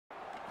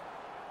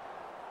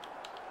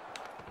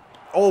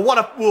Oh, what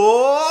a...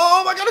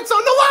 Oh, my God, it's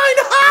on the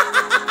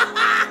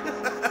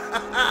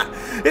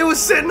line! It was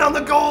sitting on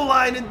the goal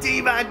line, and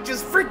D-Mac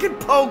just freaking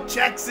poke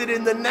checks it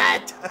in the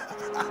net.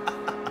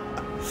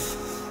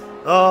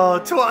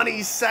 Oh,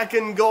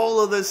 22nd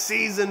goal of the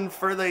season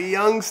for the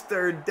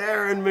youngster,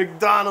 Darren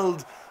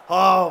McDonald.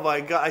 Oh, my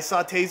God. I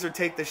saw Taser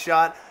take the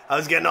shot. I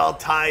was getting all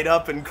tied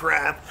up and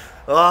crap.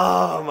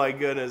 Oh, my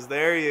goodness.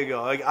 There you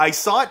go. I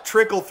saw it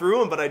trickle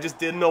through him, but I just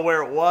didn't know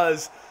where it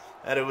was.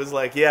 And it was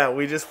like, yeah,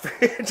 we just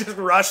just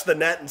rushed the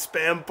net and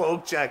spam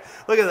poke check.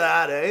 Look at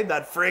that, eh?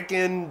 That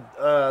freaking,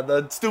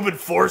 the stupid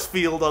force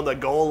field on the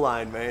goal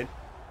line, man.